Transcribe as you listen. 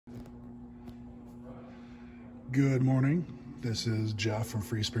Good morning. This is Jeff from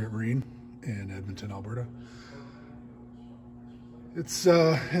Free Spirit Marine in Edmonton, Alberta. It's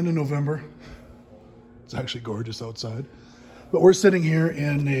end of November. It's actually gorgeous outside. But we're sitting here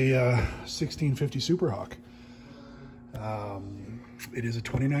in a 1650 Superhawk. It is a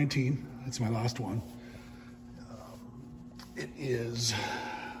 2019. It's my last one. It is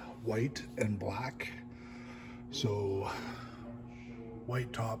white and black. So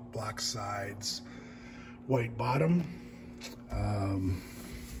white top, black sides, white bottom.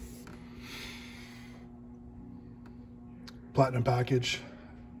 Platinum package,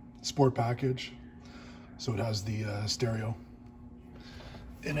 sport package. So it has the stereo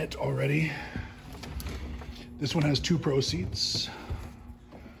in it already. This one has 2 pro seats,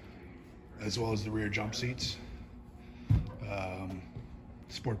 as well as the rear jump seats.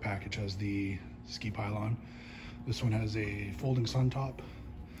 Sport package has the ski pylon. This one has a folding sun top.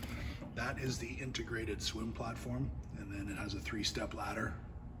 That is the integrated swim platform, and then it has a 3-step ladder.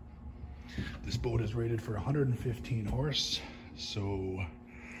 This boat is rated for 115 horse, so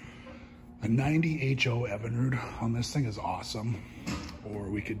a 90 HO Evinrude on this thing is awesome. Or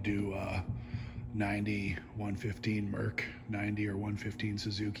we could do 90, 115 Merc, 90 or 115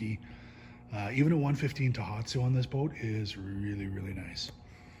 Suzuki. Even a 115 Tohatsu on this boat is really, really nice.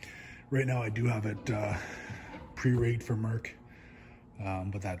 Right now I do have it pre-rigged for Merc,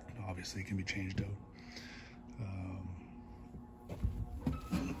 but that obviously can be changed out.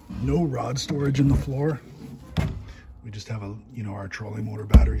 No rod storage in the floor. We just have a, our trolley motor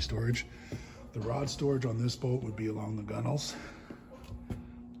battery storage. The rod storage on this boat would be along the gunnels,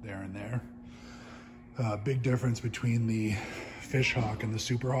 there and there. Big difference between the Fishhawk and the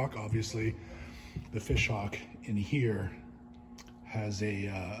Superhawk. Obviously, the Fishhawk in here has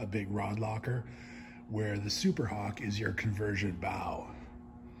a big rod locker, where the Superhawk is your conversion bow.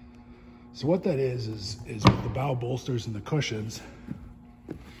 So what that is with the bow bolsters and the cushions,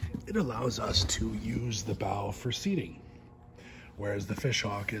 it allows us to use the bow for seating, whereas the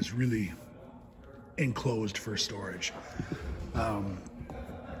Fishhawk is really enclosed for storage.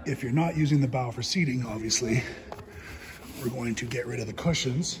 If you're not using the bow for seating, obviously, we're going to get rid of the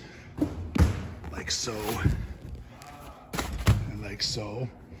cushions, like so, and like so.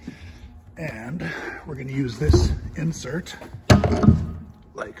 And we're going to use this insert,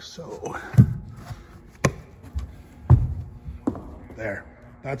 like so. There.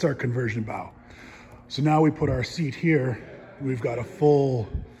 That's our conversion bow. So now we put our seat here. We've got a full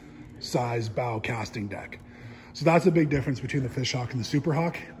size bow casting deck. So that's a big difference between the Fishhawk and the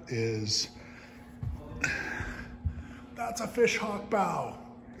Superhawk, is that's a Fishhawk bow.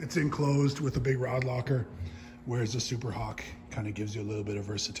 It's enclosed with a big rod locker, whereas the Superhawk kind of gives you a little bit of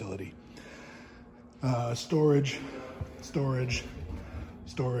versatility. Storage, storage,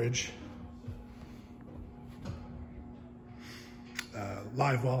 storage.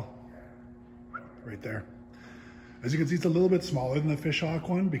 Live well, right there. As you can see, it's a little bit smaller than the Fishhawk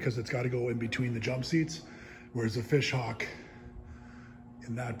one because it's got to go in between the jump seats, whereas the Fishhawk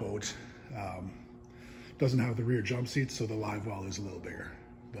in that boat doesn't have the rear jump seats, so the live well is a little bigger.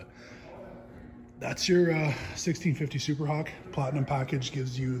 But that's your 1650 Superhawk. Platinum package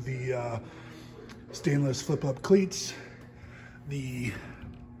gives you the stainless flip-up cleats, the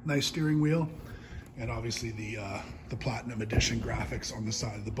nice steering wheel, and obviously the Platinum Edition graphics on the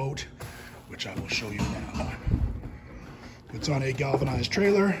side of the boat, which I will show you now. It's on a galvanized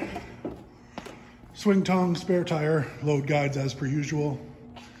trailer, swing tongue, spare tire, load guides as per usual.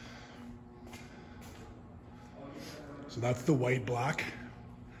 So that's the white black,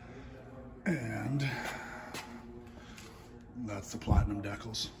 and that's the Platinum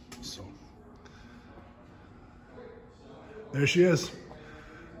decals. So there she is.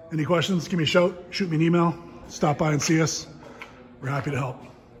 Any questions, give me a shout, shoot me an email, stop by and see us. We're happy to help.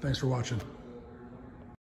 Thanks for watching.